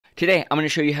Today, I'm going to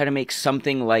show you how to make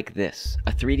something like this,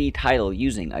 a 3D title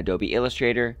using Adobe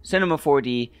Illustrator,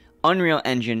 Cinema4D, Unreal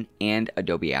Engine, and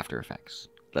Adobe After Effects.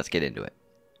 Let's get into it.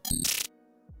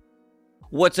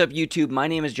 What's up YouTube? My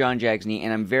name is John Jagsney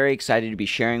and I'm very excited to be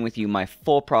sharing with you my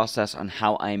full process on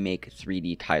how I make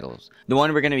 3D titles. The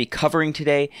one we're going to be covering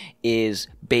today is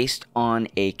based on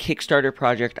a Kickstarter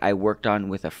project I worked on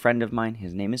with a friend of mine.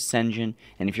 His name is Senjin,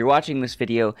 and if you're watching this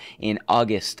video in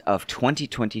August of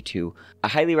 2022, I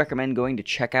highly recommend going to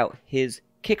check out his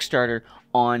Kickstarter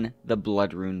on the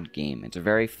Bloodrune game. It's a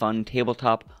very fun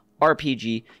tabletop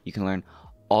RPG. You can learn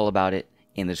all about it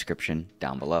in the description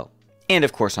down below. And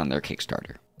of course on their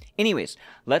Kickstarter. Anyways,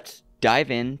 let's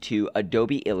dive into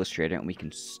Adobe Illustrator and we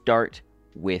can start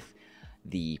with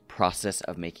the process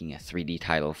of making a 3D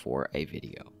title for a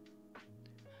video.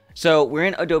 So we're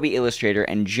in Adobe Illustrator,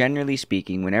 and generally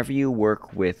speaking, whenever you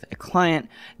work with a client,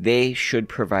 they should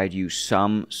provide you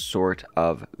some sort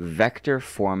of vector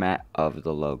format of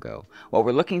the logo. What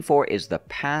we're looking for is the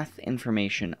path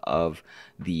information of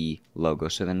the logo,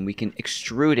 so then we can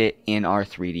extrude it in our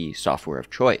 3D software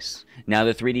of choice. Now,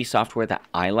 the 3D software that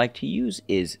I like to use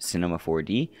is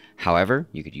Cinema4D. However,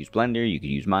 you could use Blender, you could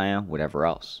use Maya, whatever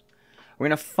else. We're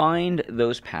going to find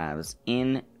those paths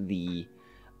in the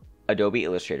Adobe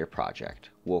Illustrator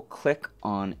project. We'll click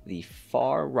on the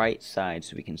far right side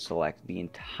so we can select the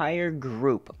entire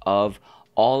group of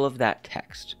all of that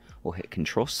text. We'll hit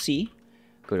Control C,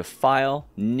 go to File,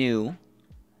 New,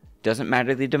 doesn't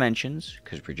matter the dimensions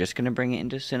because we're just going to bring it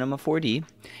into Cinema4D,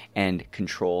 and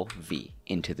Control V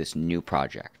into this new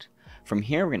project. From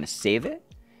here we're going to save it,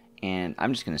 and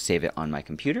I'm just going to save it on my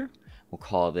computer. We'll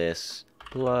call this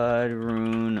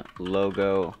Bloodrune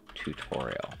Logo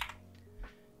Tutorial.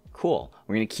 Cool.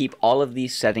 We're going to keep all of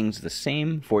these settings the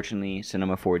same. Fortunately,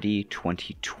 Cinema4D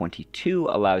 2022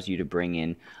 allows you to bring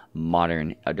in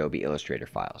modern Adobe Illustrator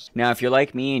files. Now, if you're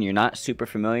like me and you're not super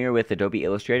familiar with Adobe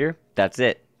Illustrator, that's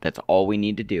it. That's all we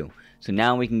need to do. So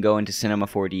now we can go into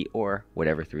Cinema4D or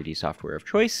whatever 3D software of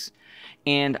choice,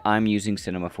 and I'm using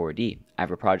Cinema4D. I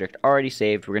have a project already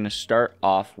saved. We're going to start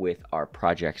off with our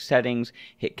project settings.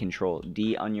 Hit Control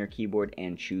D on your keyboard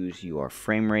and choose your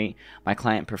frame rate. My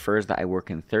client prefers that I work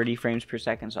in 30 frames per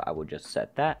second, so I will just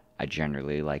set that. I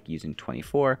generally like using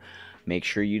 24. Make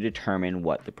sure you determine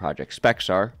what the project specs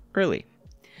are early.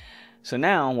 So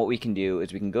now what we can do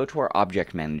is we can go to our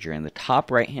object manager in the top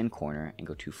right hand corner and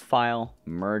go to File,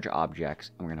 Merge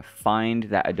Objects, and we're going to find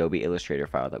that Adobe Illustrator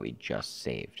file that we just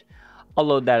saved. I'll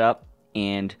load that up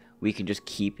and we can just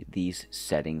keep these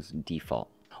settings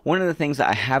default. One of the things that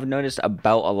I have noticed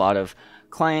about a lot of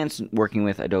clients working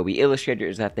with Adobe Illustrator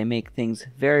is that they make things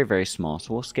very, very small.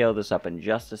 So we'll scale this up in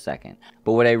just a second.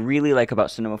 But what I really like about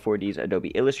Cinema4D's Adobe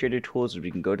Illustrator tools is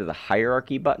we can go to the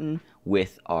hierarchy button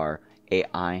with our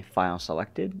AI file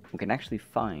selected. We can actually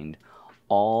find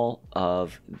all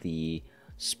of the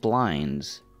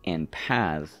splines and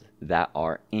paths that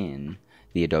are in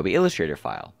the Adobe Illustrator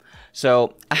file.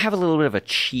 So I have a little bit of a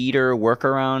cheater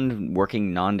workaround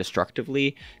working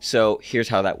non-destructively. So here's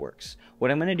how that works.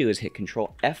 What I'm going to do is hit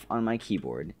Control F on my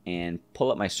keyboard and pull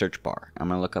up my search bar. I'm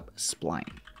going to look up spline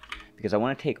because I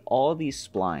want to take all these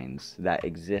splines that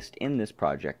exist in this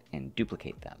project and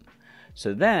duplicate them.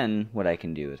 So then what I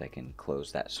can do is I can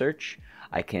close that search.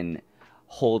 I can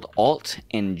hold Alt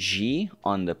and G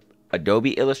on the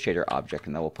Adobe Illustrator object,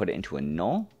 and that will put it into a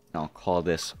null. And I'll call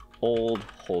this old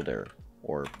holder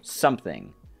or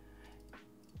something.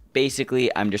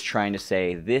 Basically, I'm just trying to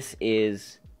say this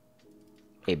is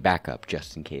a backup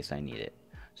just in case I need it.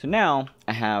 So now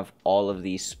I have all of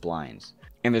these splines.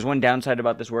 And there's one downside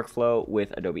about this workflow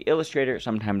with Adobe Illustrator.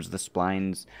 Sometimes the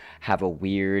splines have a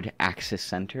weird axis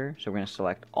center. So we're going to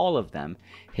select all of them,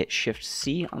 hit Shift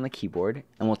C on the keyboard,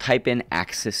 and we'll type in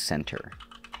axis center.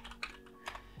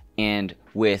 And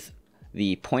with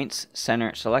the points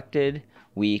center selected,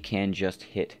 we can just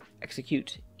hit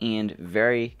execute, and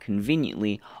very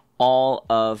conveniently, all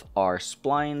of our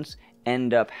splines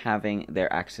end up having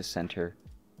their axis center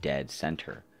dead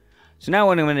center. So now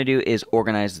what I'm going to do is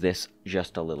organize this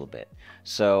just a little bit.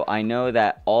 So I know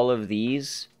that all of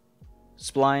these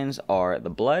splines are the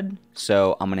blood,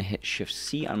 so I'm going to hit Shift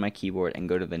C on my keyboard and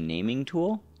go to the naming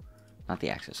tool, not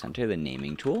the axis center, the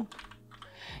naming tool.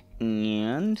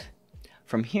 And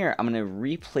from here, I'm going to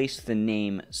replace the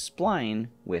name spline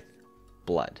with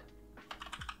blood.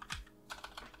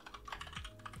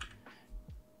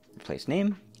 Replace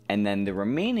name, and then the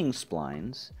remaining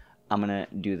splines, I'm going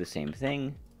to do the same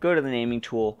thing. Go to the naming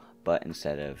tool, but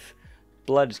instead of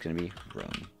blood, it's going to be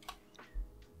rune.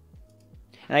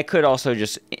 And I could also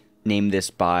just name this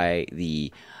by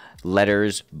the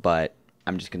letters, but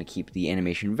I'm just going to keep the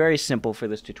animation very simple for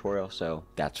this tutorial, so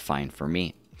that's fine for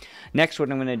me. Next,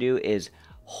 what I'm going to do is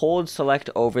hold select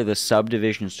over the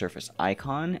subdivision surface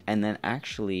icon and then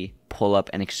actually pull up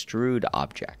an extrude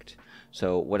object.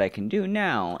 So what I can do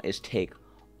now is take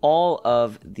all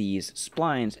of these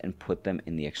splines and put them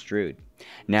in the extrude.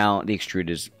 Now the extrude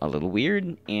is a little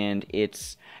weird and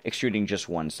it's extruding just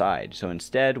one side. So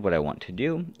instead what I want to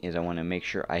do is I want to make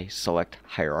sure I select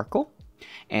hierarchical,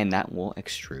 and that will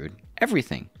extrude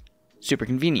everything. Super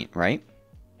convenient, right?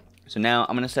 So now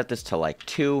I'm going to set this to like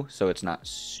 2 so it's not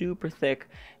super thick.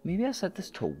 Maybe I'll set this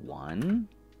to 1.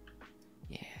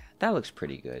 Yeah, that looks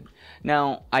pretty good.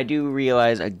 Now I do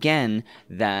realize again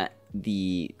that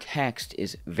the text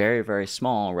is very, very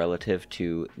small relative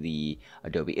to the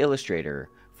Adobe Illustrator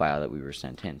file that we were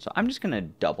sent in. So I'm just going to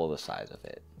double the size of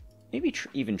it. Maybe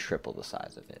even triple the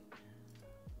size of it.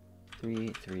 3,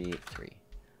 3, 3.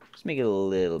 Let's make it a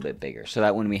little bit bigger so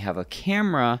that when we have a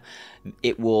camera,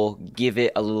 it will give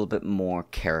it a little bit more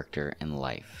character and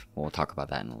life. We'll talk about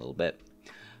that in a little bit.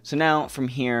 So now from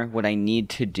here, what I need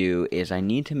to do is I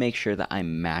need to make sure that I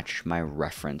match my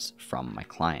reference from my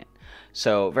client.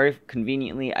 So very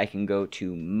conveniently, I can go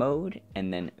to Mode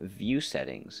and then View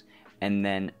Settings and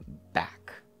then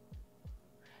Back.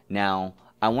 Now,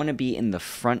 I want to be in the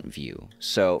front view.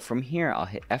 So from here, I'll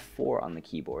hit F4 on the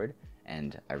keyboard.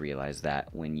 And I realize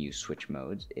that when you switch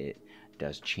modes, it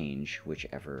does change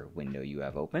whichever window you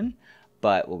have open.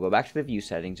 But we'll go back to the view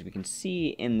settings. We can see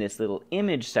in this little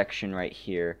image section right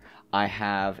here, I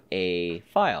have a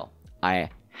file. I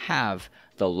have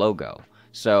the logo.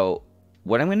 So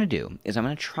what I'm going to do is I'm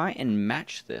going to try and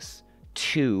match this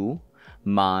to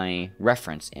my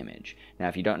reference image. Now,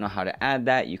 if you don't know how to add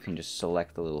that, you can just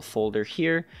select the little folder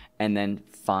here and then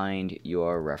find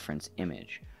your reference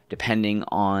image. Depending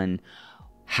on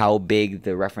how big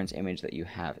the reference image that you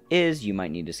have is, you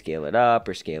might need to scale it up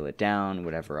or scale it down,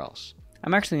 whatever else.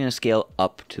 I'm actually going to scale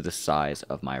up to the size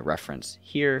of my reference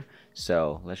here.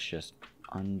 So let's just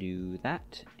undo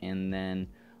that and then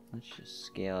let's just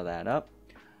scale that up.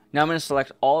 Now I'm going to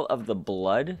select all of the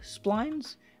blood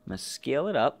splines. I'm going to scale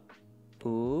it up.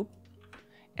 Boop.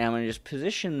 And I'm going to just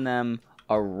position them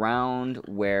around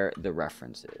where the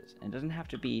reference is. And it doesn't have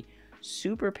to be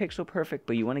super pixel perfect,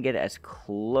 but you want to get it as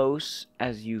close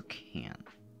as you can.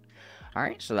 All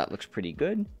right, so that looks pretty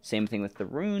good. Same thing with the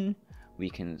rune. We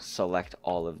can select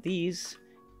all of these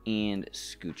and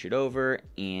scooch it over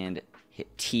and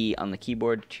hit T on the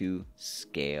keyboard to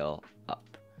scale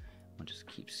up. We'll just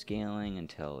keep scaling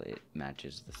until it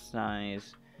matches the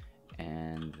size,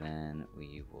 and then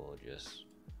we will just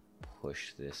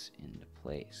push this into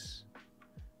place.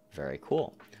 Very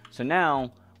cool. So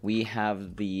now we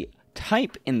have the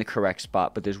type in the correct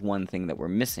spot, but there's one thing that we're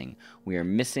missing. We are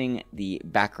missing the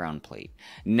background plate.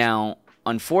 Now,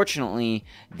 unfortunately,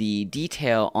 the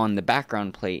detail on the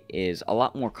background plate is a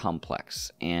lot more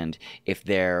complex, and if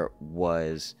there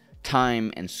was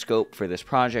time and scope for this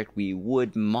project, we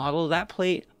would model that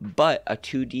plate, but a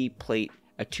 2D plate,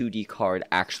 a 2D card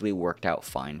actually worked out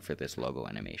fine for this logo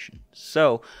animation.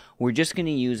 So we're just going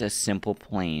to use a simple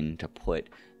plane to put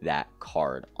that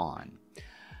card on.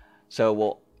 So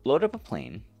we'll load up a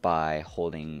plane by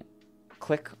holding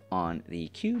click on the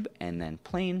cube and then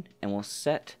plane, and we'll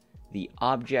set the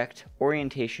object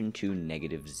orientation to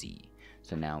 -Z.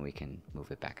 So now we can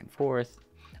move it back and forth,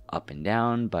 up and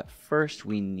down, but first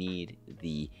we need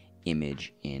the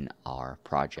image in our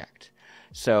project.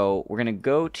 So we're going to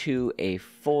go to a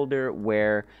folder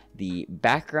where the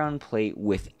background plate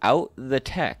without the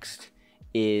text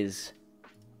is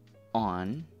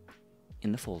on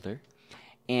in the folder,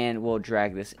 and we'll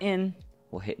drag this in.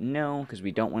 We'll hit no because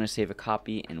we don't want to save a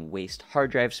copy and waste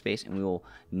hard drive space, and we will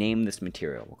name this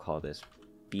material. We'll call this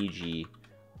BG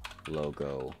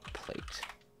logo plate.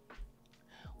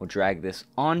 We'll drag this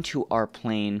onto our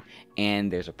plane,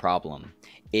 and there's a problem.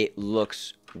 It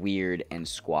looks weird and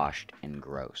squashed and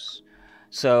gross.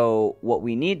 So what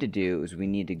we need to do is we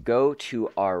need to go to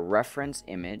our reference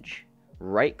image,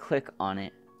 right click on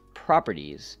it,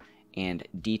 properties, and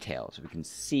details. We can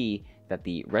see that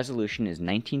the resolution is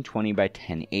 1920 by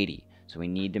 1080. So we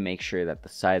need to make sure that the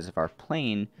size of our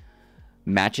plane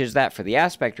matches that for the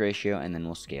aspect ratio, and then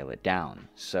we'll scale it down.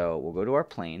 So we'll go to our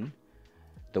plane,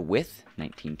 the width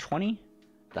 1920,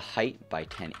 the height by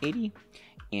 1080,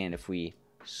 and if we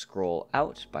scroll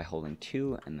out by holding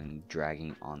 2 and then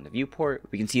dragging on the viewport,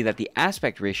 we can see that the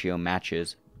aspect ratio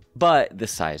matches, but the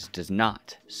size does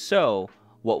not. So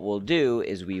what we'll do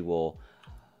is we will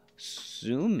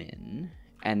zoom in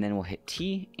and then we'll hit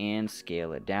T and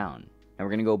scale it down. And we're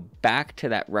going to go back to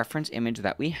that reference image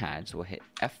that we had. So we'll hit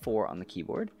F4 on the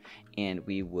keyboard and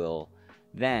we will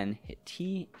Then hit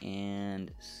T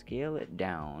and scale it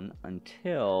down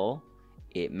until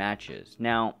it matches.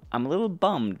 Now, I'm a little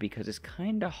bummed because it's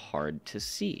kind of hard to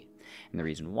see. And the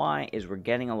reason why is we're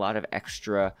getting a lot of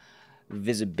extra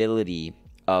visibility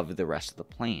of the rest of the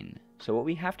plane. So what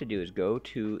we have to do is go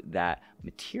to that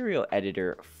material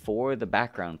editor for the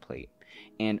background plate.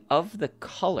 And of the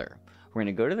color, we're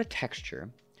going to go to the texture,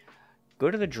 go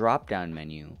to the drop down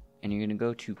menu, and you're going to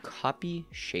go to copy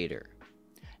shader.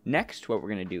 Next, what we're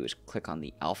going to do is click on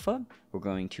the alpha. We're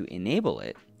going to enable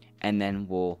it, and then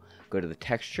we'll go to the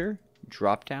texture,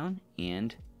 drop down,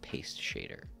 and paste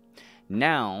shader.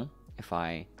 Now, if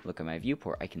I look at my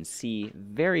viewport, I can see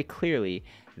very clearly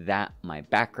that my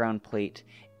background plate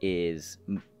is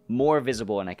more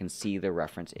visible and I can see the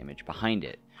reference image behind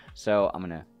it. So I'm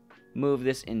going to move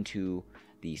this into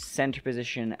the center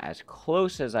position as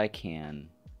close as I can,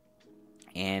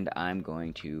 and I'm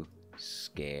going to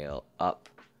scale up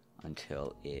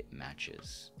until it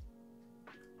matches.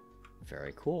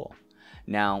 Very cool.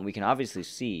 Now we can obviously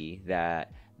see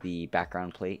that the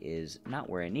background plate is not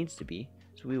where it needs to be,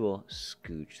 so we will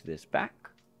scooch this back,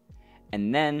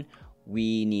 and then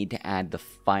we need to add the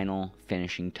final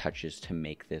finishing touches to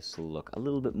make this look a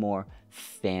little bit more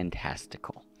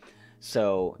fantastical.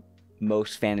 So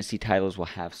most fantasy titles will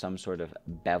have some sort of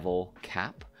bevel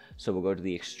cap, so we'll go to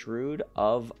the extrude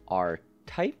of our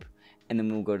type, and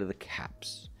then we'll go to the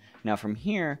caps. Now from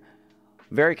here,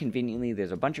 very conveniently,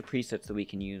 there's a bunch of presets that we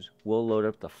can use. We'll load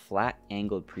up the flat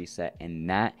angled preset, and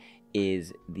that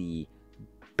is the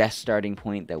best starting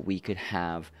point that we could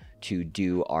have to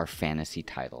do our fantasy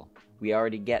title. We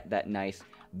already get that nice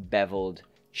beveled,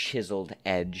 chiseled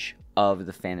edge of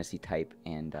the fantasy type,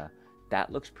 and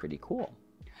that looks pretty cool.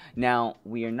 Now,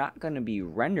 we are not going to be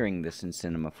rendering this in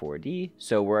Cinema4D,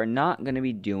 so we're not going to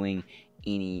be doing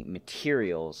any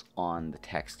materials on the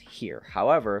text here.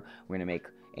 However, we're going to make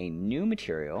a new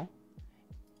material,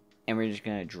 and we're just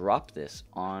going to drop this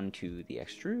onto the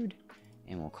extrude,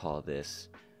 and we'll call this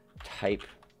type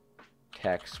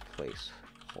text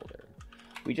placeholder.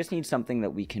 We just need something that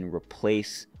we can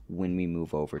replace when we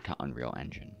move over to Unreal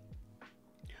Engine.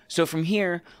 So from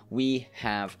here, we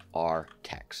have our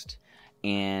text,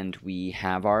 and we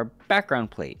have our background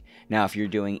plate. Now, if you're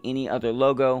doing any other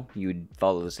logo, you would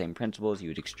follow the same principles. You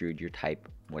would extrude your type,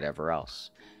 whatever else.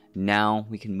 Now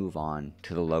we can move on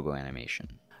to the logo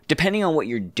animation. Depending on what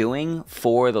you're doing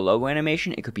for the logo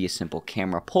animation, it could be a simple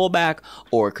camera pullback,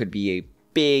 or it could be a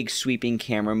big sweeping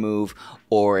camera move,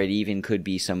 or it even could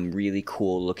be some really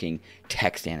cool looking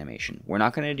text animation. We're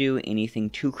not going to do anything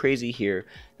too crazy here.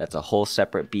 That's a whole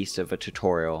separate beast of a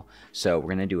tutorial. So we're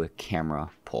going to do a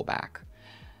camera pullback.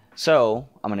 So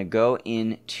I'm going to go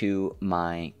into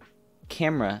my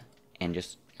camera and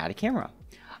just add a camera.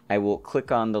 I will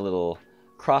click on the little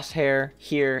crosshair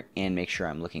here and make sure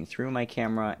I'm looking through my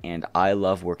camera, and I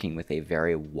love working with a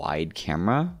very wide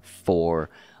camera for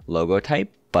logo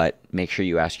type, but make sure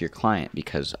you ask your client,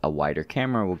 because a wider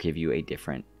camera will give you a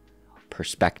different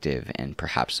perspective and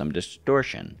perhaps some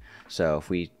distortion. So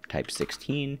if we type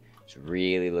 16, it's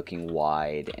really looking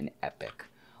wide and epic.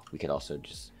 We could also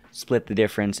just split the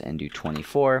difference and do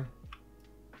 24.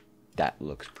 That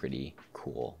looks pretty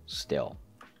cool still.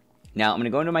 Now I'm going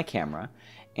to go into my camera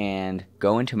and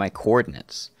go into my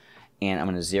coordinates, and I'm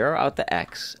going to zero out the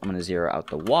X, I'm going to zero out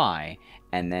the Y,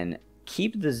 and then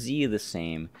keep the Z the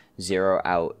same, zero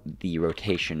out the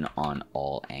rotation on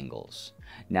all angles.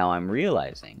 Now I'm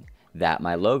realizing that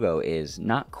my logo is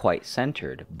not quite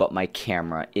centered, but my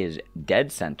camera is dead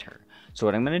center. So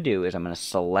what I'm going to do is I'm going to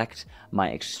select my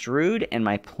extrude and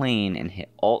my plane and hit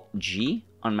Alt-G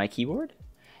on my keyboard,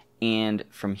 and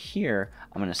from here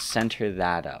I'm going to center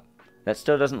that up. That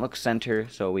still doesn't look center,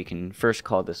 so we can first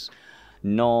call this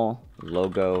null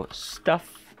logo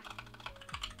stuff.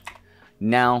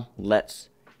 Now let's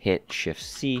hit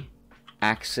Shift-C,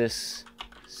 axis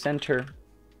center,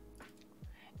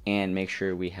 and make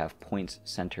sure we have points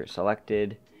center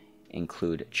selected,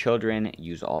 include children,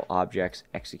 use all objects,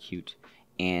 execute,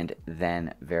 and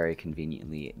then very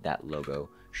conveniently that logo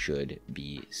should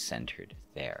be centered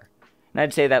there. And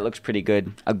I'd say that looks pretty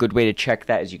good. A good way to check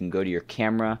that is you can go to your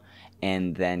camera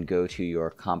and then go to your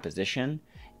composition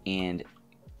and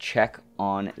check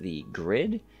on the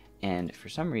grid. And for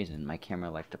some reason, my camera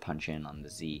liked to punch in on the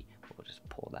Z. We'll just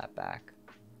pull that back.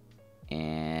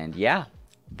 And yeah,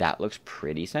 that looks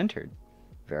pretty centered.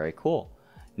 Very cool.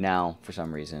 Now, for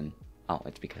some reason, oh,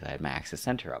 it's because I had my axis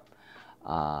center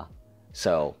up.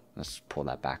 So let's pull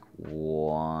that back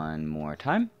one more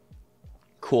time.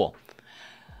 Cool.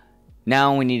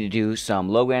 Now we need to do some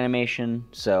logo animation.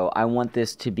 So I want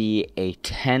this to be a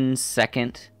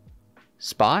 10-second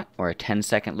spot or a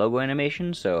 10-second logo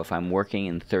animation. So if I'm working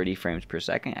in 30 frames per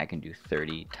second, I can do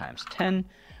 30 times 10.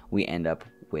 We end up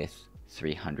with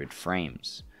 300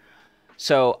 frames.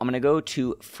 So I'm going to go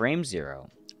to frame 0.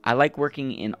 I like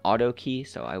working in auto key,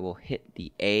 so I will hit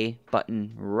the A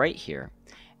button right here.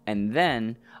 And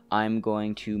then I'm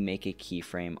going to make a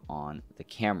keyframe on the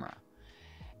camera.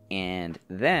 And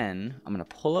then I'm going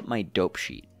to pull up my dope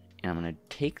sheet. And I'm going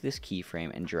to take this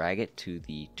keyframe and drag it to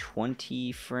the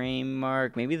 20 frame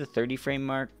mark, maybe the 30 frame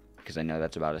mark, because I know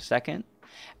that's about a second.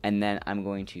 And then I'm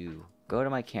going to go to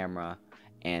my camera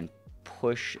and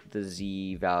push the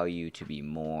Z value to be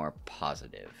more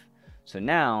positive. So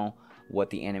now what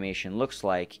the animation looks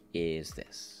like is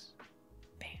this.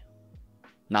 Bam.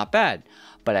 Not bad,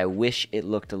 but I wish it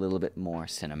looked a little bit more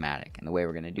cinematic. And the way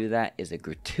we're going to do that is a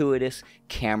gratuitous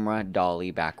camera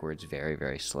dolly backwards very,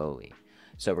 very slowly.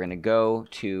 So we're going to go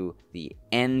to the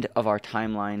end of our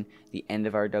timeline, the end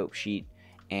of our dope sheet,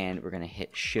 and we're going to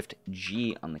hit Shift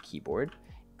G on the keyboard,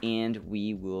 and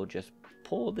we will just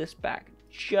pull this back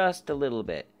just a little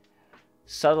bit.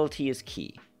 Subtlety is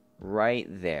key. Right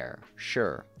there.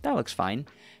 Sure, that looks fine.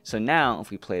 So now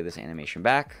if we play this animation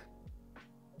back,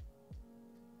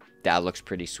 that looks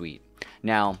pretty sweet.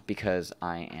 Now, because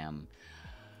I am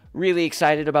really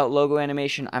excited about logo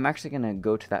animation, I'm actually going to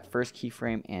go to that first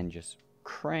keyframe and just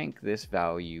crank this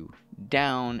value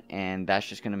down, and that's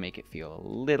just going to make it feel a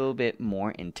little bit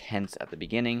more intense at the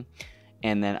beginning.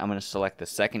 And then I'm going to select the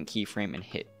second keyframe and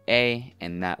hit A,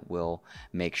 and that will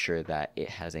make sure that it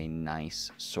has a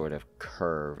nice sort of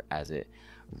curve as it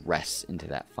rests into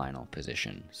that final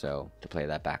position. So to play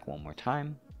that back one more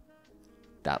time,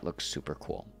 that looks super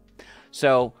cool.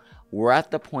 So we're at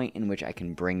the point in which I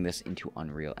can bring this into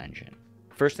Unreal Engine.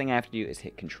 First thing I have to do is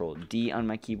hit Control D on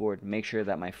my keyboard, make sure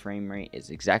that my frame rate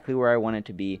is exactly where I want it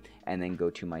to be, and then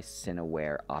go to my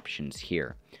Cineware options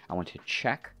here. I want to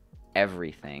check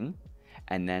everything,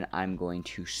 and then I'm going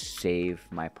to save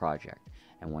my project.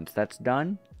 And once that's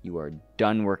done, you are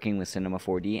done working with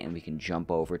Cinema4D, and we can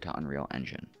jump over to Unreal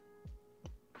Engine.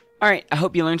 Alright, I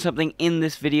hope you learned something in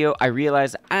this video. I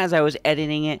realized as I was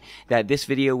editing it that this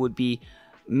video would be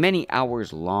many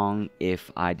hours long if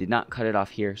I did not cut it off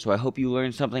here. So I hope you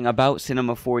learned something about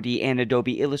Cinema4D and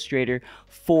Adobe Illustrator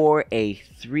for a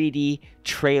 3D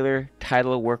trailer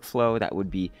title workflow that would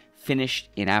be finished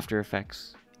in After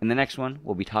Effects. In the next one,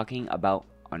 we'll be talking about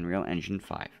Unreal Engine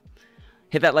 5.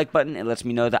 Hit that like button. It lets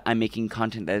me know that I'm making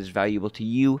content that is valuable to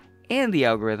you and the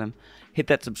algorithm. Hit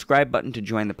that subscribe button to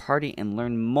join the party and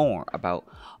learn more about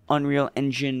Unreal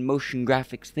Engine, motion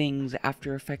graphics things,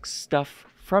 After Effects stuff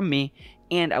from me.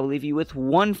 And I will leave you with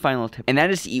one final tip, and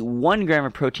that is to eat 1 gram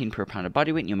of protein per pound of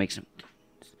body weight, and you'll make some.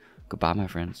 Goodbye, my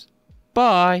friends.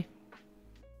 Bye.